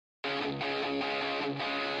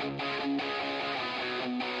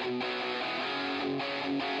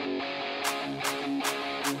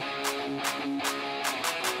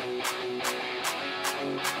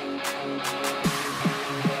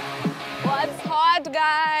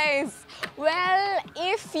guys! Well,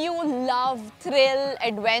 if you love thrill,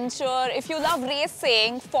 adventure, if you love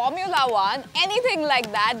racing, Formula One, anything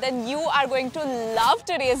like that, then you are going to love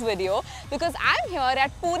today's video because I'm here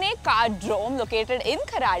at Pune Kartdrome located in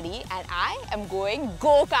Kharadi and I am going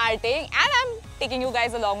go-karting and I'm taking you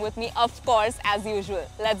guys along with me, of course, as usual.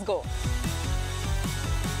 Let's go!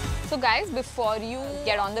 So guys, before you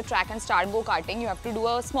get on the track and start go-karting, you have to do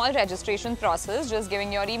a small registration process, just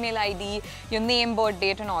giving your email ID, your name, birth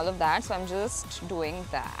date and all of that. So I'm just doing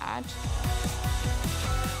that.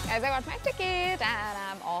 Guys, I got my ticket and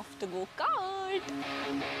I'm off to go-kart.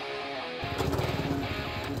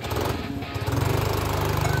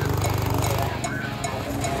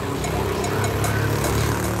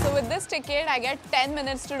 With this ticket, I get 10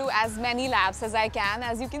 minutes to do as many laps as I can.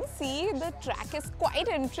 As you can see, the track is quite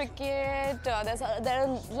intricate. There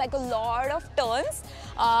are like a lot of turns.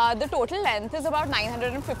 The total length is about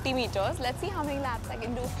 950 meters. Let's see how many laps I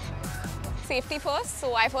can do. Safety first.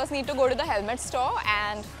 So I first need to go to the helmet store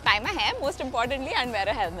and tie my hair, most importantly, and wear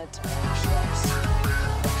a helmet.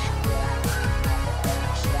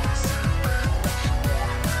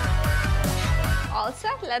 All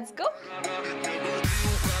set, let's go.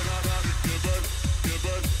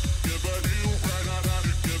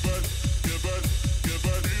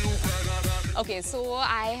 Okay, so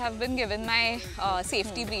I have been given my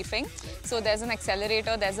safety briefing. So there's an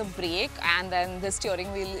accelerator, there's a brake, and then the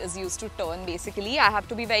steering wheel is used to turn basically. I have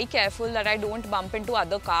to be very careful that I don't bump into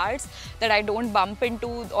other cars, that I don't bump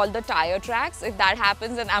into all the tire tracks. If that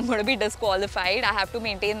happens, then I'm going to be disqualified. I have to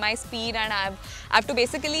maintain my speed and I have to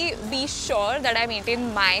basically be sure that I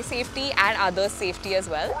maintain my safety and others' safety as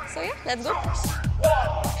well. So yeah, let's go.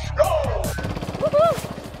 Woohoo!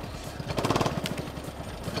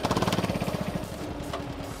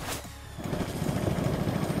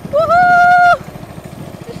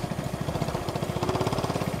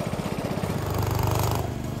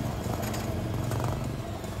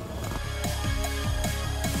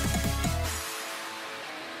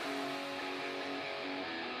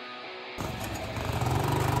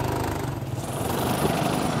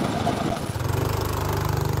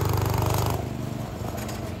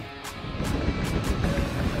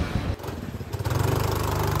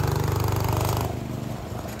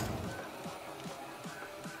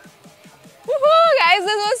 Guys,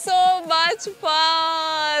 this was so much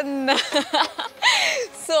fun!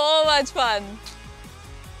 So much fun!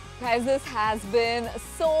 Guys, this has been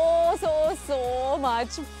so much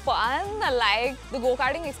fun. Like, the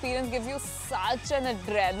go-karting experience gives you such an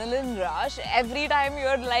adrenaline rush. Every time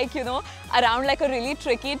you're like, you know, around like a really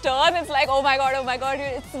tricky turn, it's like, oh my god,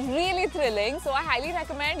 it's really thrilling. So I highly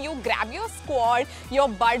recommend you grab your squad, your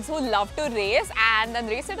buds who love to race, and then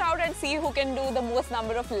race it out and see who can do the most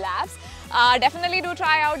number of laps. Definitely do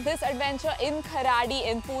try out this adventure in Kharadi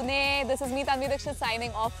in Pune. This is me, Tanvi Dixit,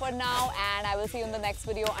 signing off for now, and I will see you in the next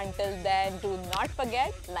video. Until then, do not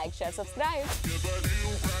forget, like, share, subscribe.